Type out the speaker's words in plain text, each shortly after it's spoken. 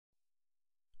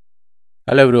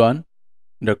Hello everyone,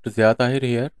 Dr. Ziya Tahir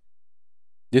here.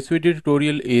 This video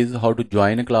tutorial is how to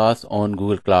join a class on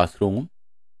Google Classroom.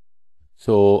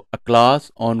 So a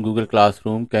class on Google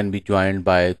Classroom can be joined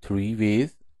by three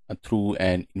ways: through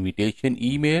an invitation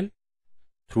email,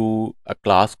 through a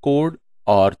class code,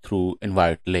 or through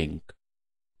invite link.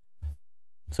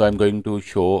 So I'm going to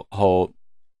show how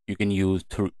you can use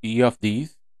three of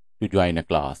these to join a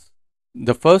class.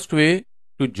 The first way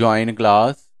to join a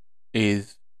class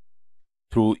is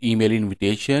through email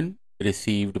invitation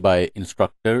received by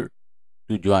instructor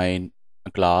to join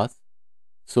a class.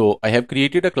 So I have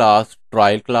created a class,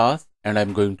 trial class, and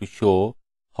I'm going to show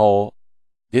how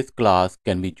this class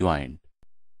can be joined.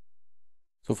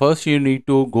 So first you need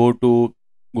to go to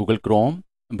Google Chrome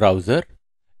browser,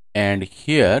 and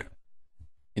here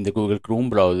in the Google Chrome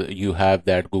browser you have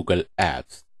that Google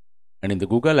Apps, and in the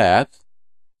Google Apps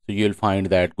so you'll find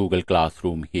that Google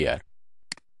Classroom here.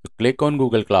 So click on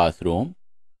Google Classroom,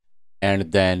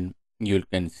 and then you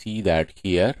can see that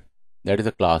here that is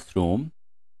a classroom,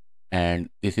 and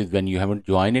this is when you haven't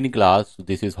joined any class. So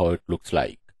this is how it looks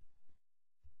like.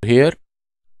 Here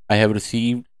I have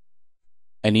received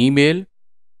an email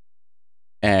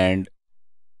and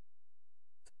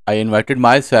I invited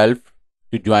myself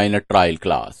to join a trial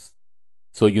class.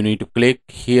 So you need to click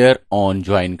here on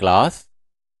join class,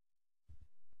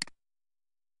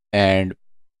 and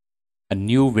a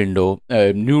new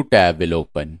tab will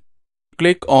open.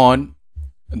 Click on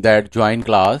that join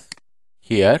class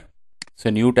here. So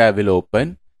new tab will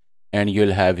open and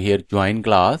you'll have here join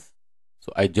class.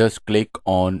 So I just click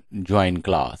on join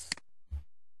class,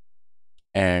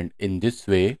 and in this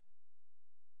way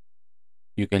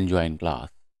you can join class,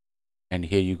 and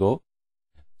here you go.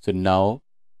 So now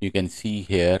you can see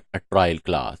here a trial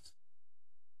class,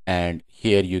 and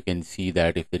here you can see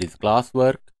that if there is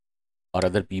classwork or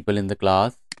other people in the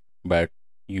class, but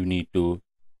you need to,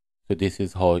 so this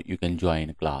is how you can join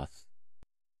a class.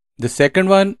 The second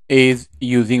one is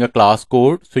using a class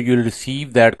code. So you'll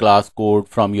receive that class code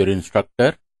from your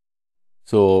instructor.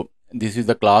 So this is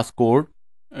the class code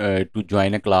to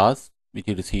join a class which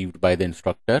is received by the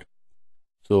instructor.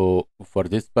 So for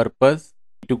this purpose,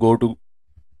 to go to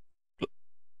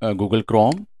Google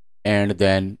Chrome, and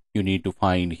then you need to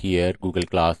find here Google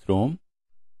Classroom.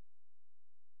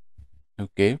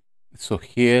 Okay, so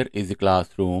here is the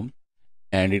classroom,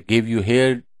 and it gives you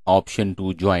here option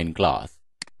to join class.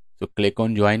 So click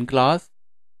on join class,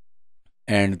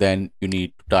 and then you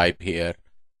need to type here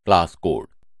class code.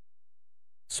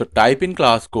 So type in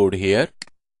class code here,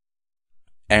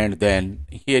 and then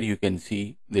here you can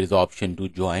see there is option to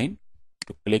join.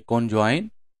 So click on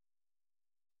join.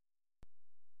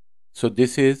 So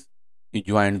this is, you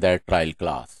join that trial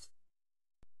class.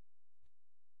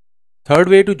 Third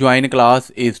way to join a class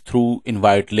is through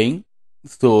invite link.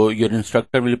 So your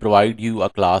instructor will provide you a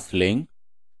class link.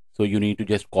 So you need to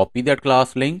just copy that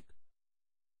class link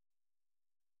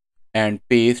and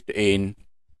paste in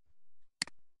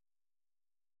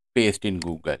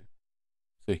Google.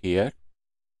 So here,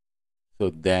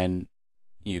 so then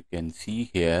you can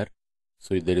see here,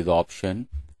 so there is option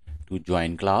to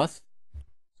join class.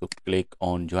 So click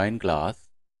on join class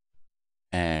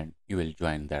and you will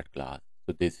join that class.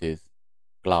 So this is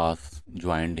class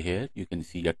joined here. You can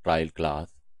see a trial class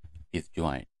is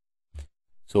joined.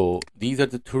 So these are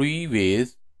the three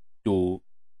ways to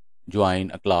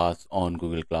join a class on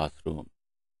Google Classroom.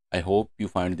 I hope you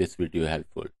find this video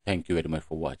helpful. Thank you very much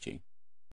for watching.